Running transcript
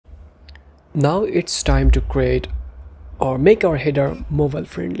Now it's time to create or make our header mobile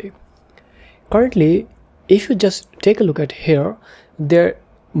friendly. Currently, if you just take a look at here, their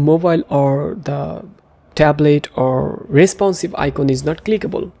mobile or the tablet or responsive icon is not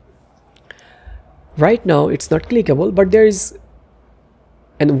clickable. Right now it's not clickable, but there is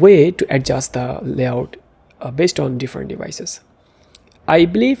a way to adjust the layout based on different devices. I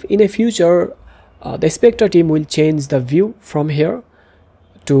believe in a future the Spectra team will change the view from here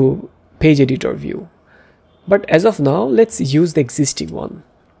to page editor view, but as of now let's use the existing one.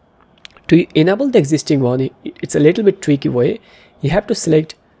 To enable the existing one, it's a little bit tricky way. You have to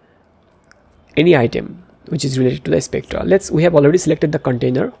select any item which is related to the Spectra. We have already selected the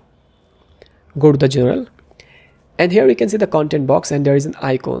container. Go to the general, and here you can see the content box, and there is an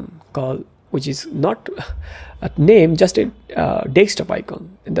icon called, which is not a name, just a desktop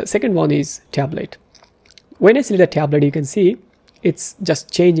icon, and the second one is tablet. When I select the tablet, you can see it's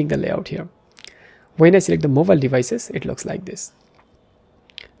just changing the layout here. When I select the mobile devices, it looks like this.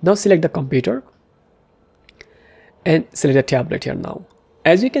 Now select the computer and select the tablet here. Now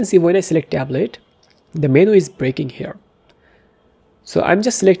as you can see, when I select tablet, the menu is breaking here. So I'm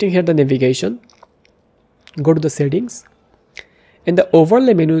just selecting here the navigation, go to the settings, and the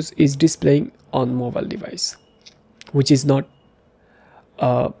overlay menus is displaying on mobile device, which is not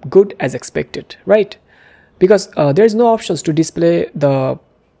good as expected, right? Because there is no options to display the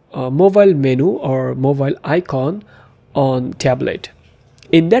mobile menu or mobile icon on tablet.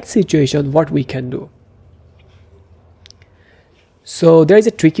 In that situation, what we can do? So there is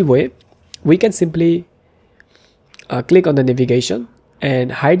a tricky way. We can simply click on the navigation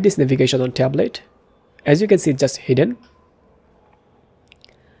and hide this navigation on tablet. As you can see, it's just hidden,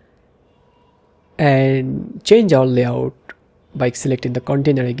 and change our layout by selecting the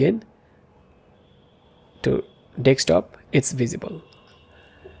container again to desktop. It's visible.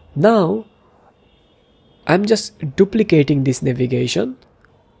 Now I'm just duplicating this navigation.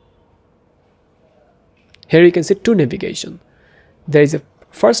 Here you can see two navigation. There is a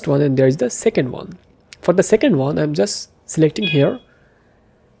first one and there is the second one. For the second one, I'm just selecting here,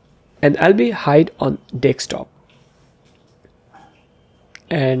 and I'll be hide on desktop,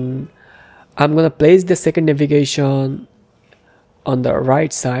 and I'm gonna place the second navigation on the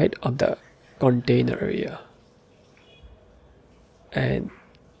right side of the container area, and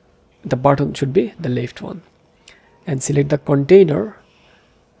the button should be the left one, and select the container,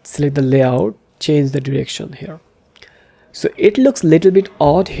 select the layout, change the direction here. So it looks little bit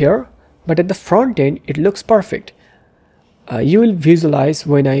odd here, but at the front end it looks perfect. You will visualize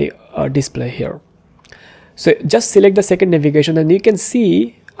when I display here. So just select the second navigation, and you can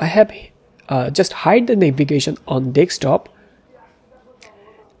see I have just hide the navigation on desktop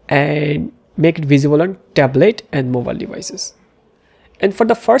and make it visible on tablet and mobile devices. And for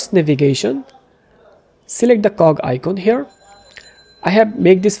the first navigation, select the cog icon here. I have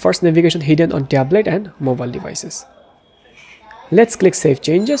made this first navigation hidden on tablet and mobile devices. Let's click Save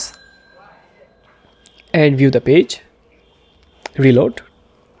Changes and view the page. Reload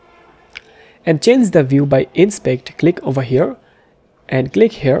and change the view by Inspect. Click over here and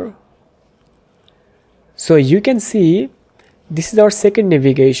click here. So you can see this is our second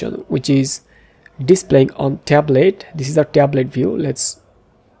navigation, which is displaying on tablet. This is our tablet view. Let's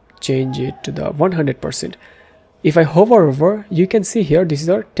change it to the 100%. If I hover over, you can see here this is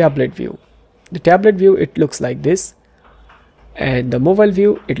our tablet view. The tablet view, it looks like this, and the mobile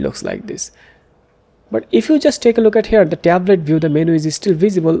view, it looks like this. But if you just take a look at here, the tablet view, the menu is still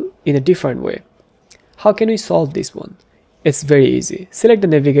visible in a different way. How can we solve this one? It's very easy. Select the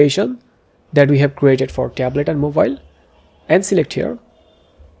navigation that we have created for tablet and mobile and select here.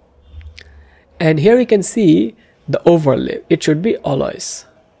 And here you can see the overlay. It should be always.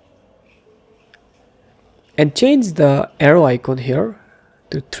 And change the arrow icon here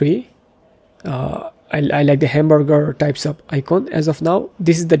to 3. I like the hamburger types of icon. As of now,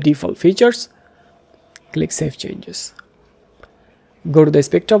 this is the default features. Click Save Changes. Go to the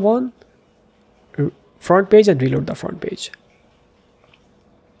Spectra One front page and reload the front page.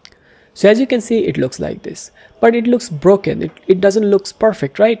 So as you can see, it looks like this, but it looks broken. It doesn't look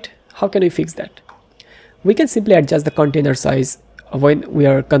perfect, right? How can we fix that? We can simply adjust the container size when we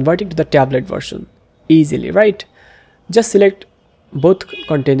are converting to the tablet version easily, right? Just select both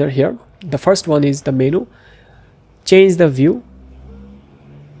container here. The first one is the menu. Change the view.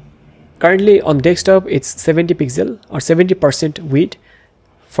 Currently on desktop it's 70 pixel or 70% width.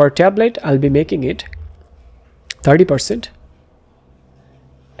 For tablet I'll be making it 30%,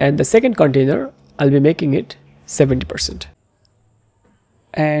 and the second container I'll be making it 70%.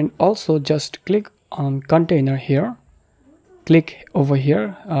 And also just click on container here, click over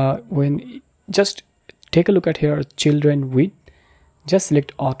here, when just take a look at here, children with, just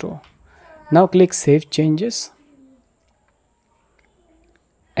select auto. Now click save changes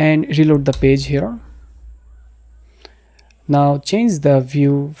and reload the page here. Now change the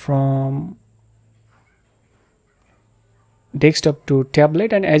view from desktop to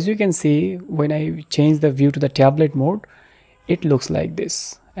tablet, and as you can see, when I change the view to the tablet mode, it looks like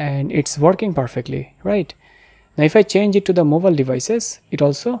this and it's working perfectly, right? Now if I change it to the mobile devices, it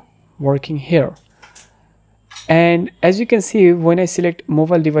also working here. And as you can see, when I select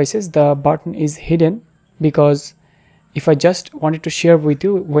mobile devices, the button is hidden, because if I just wanted to share with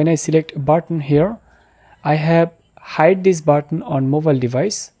you, when I select button here, I have hide this button on mobile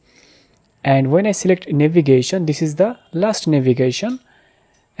device, and when I select navigation, this is the last navigation,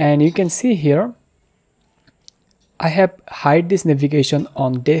 and you can see here I have hide this navigation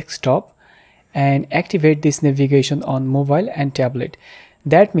on desktop and activate this navigation on mobile and tablet.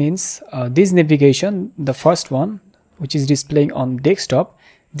 That means this navigation, the first one which is displaying on desktop,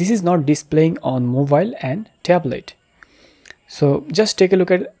 this is not displaying on mobile and tablet. So just take a look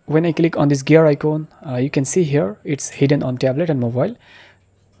at, when I click on this gear icon, you can see here it's hidden on tablet and mobile.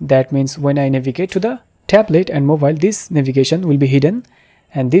 That means when I navigate to the tablet and mobile, this navigation will be hidden,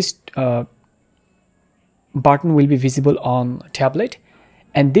 and this button will be visible on tablet,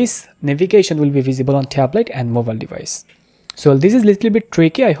 and this navigation will be visible on tablet and mobile device. So this is a little bit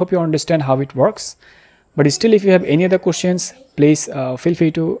tricky. I hope you understand how it works, but still, if you have any other questions, please feel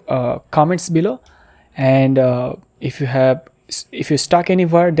free to comments below, and if you're stuck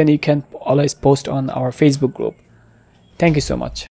anywhere, then you can always post on our Facebook group. Thank you so much.